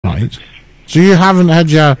Right. So you haven't had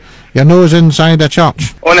your nose inside a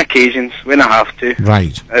church? On occasions, when I have to.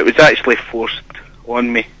 Right. It was actually forced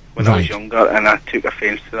on me when I was Right. younger, and I took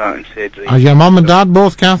offence to that and said, right. Are your mum and dad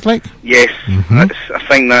both Catholic? Yes, I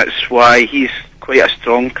think that's why he's quite a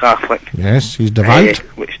strong Catholic. Yes, he's devout.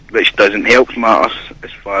 Which doesn't help matters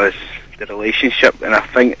as far as the relationship, and I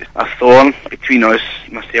think a thorn between us,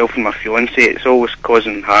 myself and my fiancée, it's always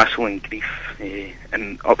causing hassle and grief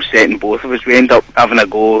and upsetting both of us. We end up having a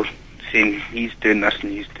go, saying he's doing this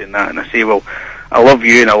and he's doing that, and I say, well, I love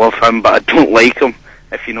you and I love him, but I don't like him,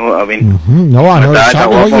 if you know what I mean. No, I know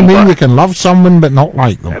exactly what you mean. You can love someone but not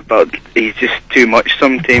like them. But he's just too much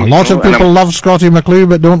sometimes. A lot of people love Scottie McClue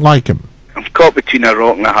but don't like him. I'm caught between a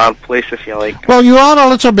rock and a hard place, if you like. Well, you are a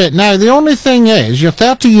little bit now. The only thing is, you're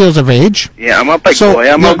 30 years of age. Yeah, I'm a big boy.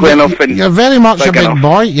 I'm ugly enough and you're very much a big enough.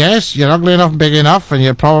 boy. Yes, you're ugly enough, big enough, and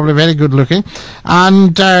you're probably very good looking.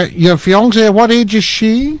 And your fiancée, what age is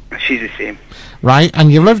she? She's the same. Right, and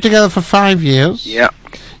you've lived together for 5 years. Yeah.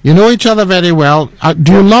 You know each other very well.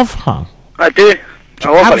 Do you love her? I do. I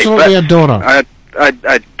love her. Absolutely adore her.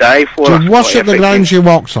 I'd die for her. Do you worship the ground she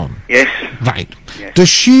walks on? Yes. Right. Yes. Does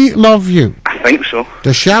she love you? I think so.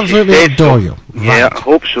 Does she absolutely adore you? Right. Yeah, I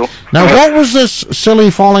hope so. Now, what was this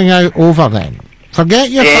silly falling out over then? Forget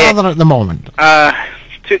your father at the moment.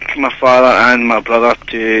 Took my father and my brother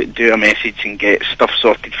to do a message and get stuff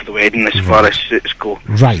sorted for the wedding as far as suits go.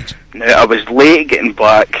 Right. Now, I was late getting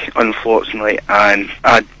back, unfortunately, and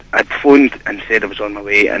I'd phoned and said I was on my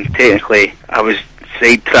way, and technically I was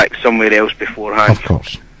sidetracked somewhere else beforehand. Of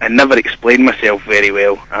course. I never explained myself very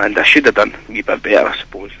well, and I should have done a wee bit better, I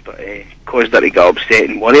suppose, but caused her to get upset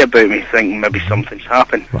and worry about me, thinking maybe something's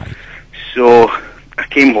happened. Right. So I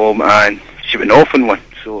came home and she went off on one.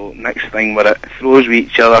 So next thing we're at throws with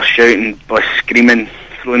each other, shouting, screaming,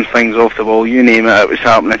 throwing things off the wall, you name it was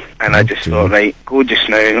happening. And I just thought, right, go just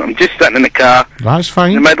now. I'm just sitting in the car. That's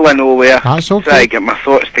fine. In the middle of nowhere. That's okay. Trying to get my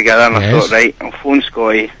thoughts together, and I thought, right, I'll phone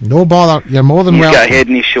Scottie. No bother. You're more than welcome. He's got a head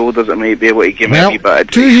on his shoulders that might be able to give me a wee bit of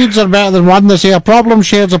advice. Two heads are better than one. They say a problem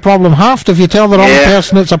shared's a problem halved. If you tell the wrong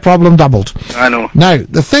person, it's a problem doubled. I know. Now,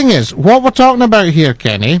 the thing is, what we're talking about here,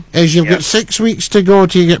 Kenny, is you've got 6 weeks to go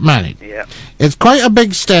till you get married. Yeah. It's quite a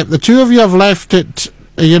big step. The two of you have left it,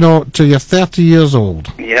 you know, till you're 30 years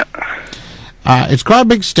old. Yeah. It's quite a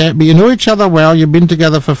big step, but you know each other well. You've been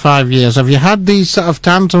together for 5 years. Have you had these sort of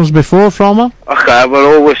tantrums before from her? Okay,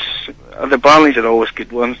 we're always... The Barneys are always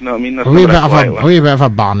good ones, you know what I mean? A wee bit of a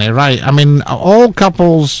Barney, right. I mean, all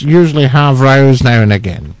couples usually have rows now and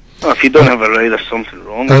again. Well, if you don't have a row, there's something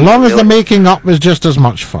wrong. As long as the making up is just as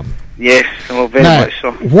much fun. Yes, well, very much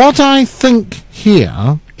so. What I think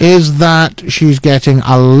here is that she's getting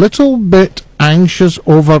a little bit anxious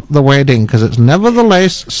over the wedding, because it's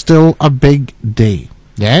nevertheless still a big day.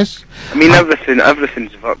 Yes? I mean,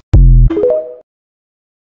 everything's